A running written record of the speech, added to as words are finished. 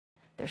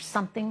There's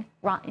something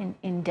rotten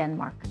in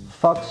Denmark.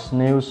 Fox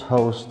News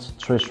host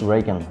Trish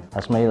Regan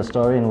has made a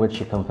story in which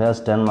she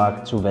compares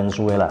Denmark to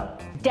Venezuela.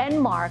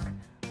 Denmark,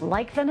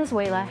 like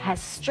Venezuela,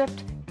 has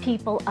stripped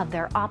people of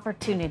their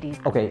opportunities.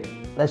 Okay,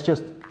 let's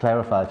just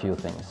clarify a few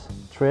things.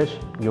 Trish,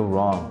 you're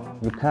wrong.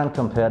 You can't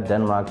compare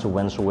Denmark to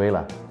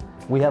Venezuela.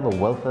 We have a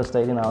welfare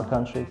state in our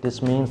country.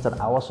 This means that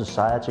our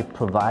society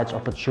provides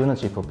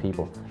opportunity for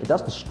people. It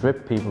doesn't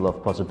strip people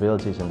of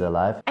possibilities in their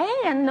life.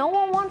 And no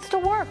one wants to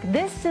work.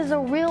 This is a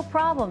real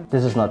problem.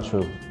 This is not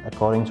true.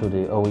 According to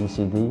the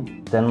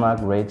OECD, Denmark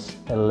rates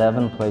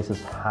 11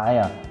 places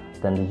higher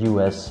than the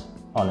US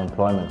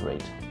unemployment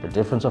rate. The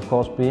difference, of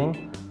course,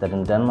 being that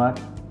in Denmark,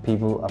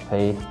 people are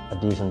paid a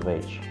decent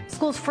wage.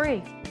 School's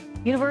free.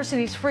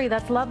 University's free.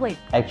 That's lovely.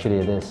 Actually,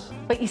 it is.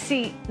 But you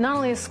see, not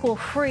only is school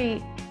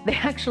free, they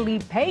actually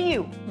pay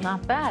you.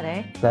 Not bad,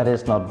 eh? That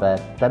is not bad.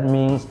 That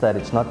means that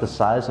it's not the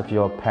size of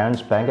your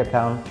parents' bank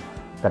account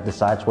that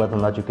decides whether or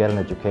not you get an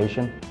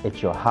education.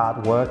 It's your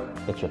hard work,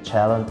 it's your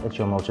talent, it's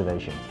your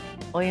motivation.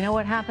 Well, you know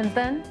what happens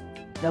then?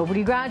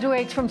 Nobody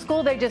graduates from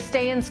school, they just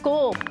stay in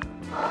school.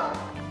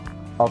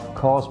 Of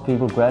course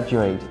people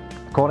graduate.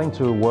 According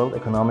to World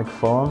Economic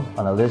Forum,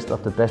 on a list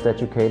of the best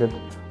educated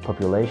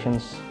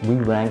populations, we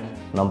rank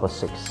number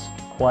 6.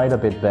 Quite a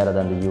bit better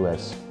than the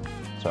US.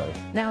 Sorry.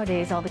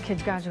 Nowadays, all the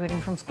kids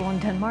graduating from school in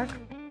Denmark,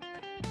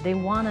 they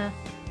want to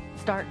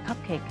start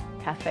cupcake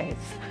cafes.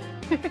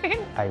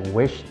 I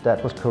wish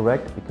that was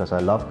correct because I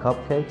love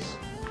cupcakes.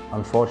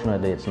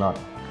 Unfortunately, it's not.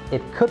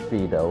 It could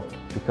be though,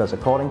 because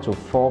according to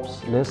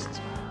Forbes'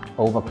 list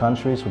over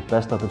countries with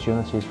best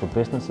opportunities for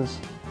businesses,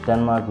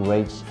 Denmark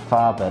rates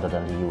far better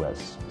than the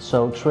US.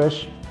 So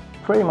Trish,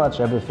 pretty much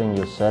everything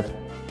you said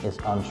is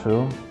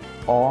untrue,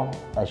 or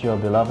as your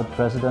beloved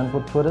president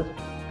would put it,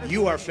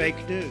 you are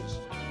fake news.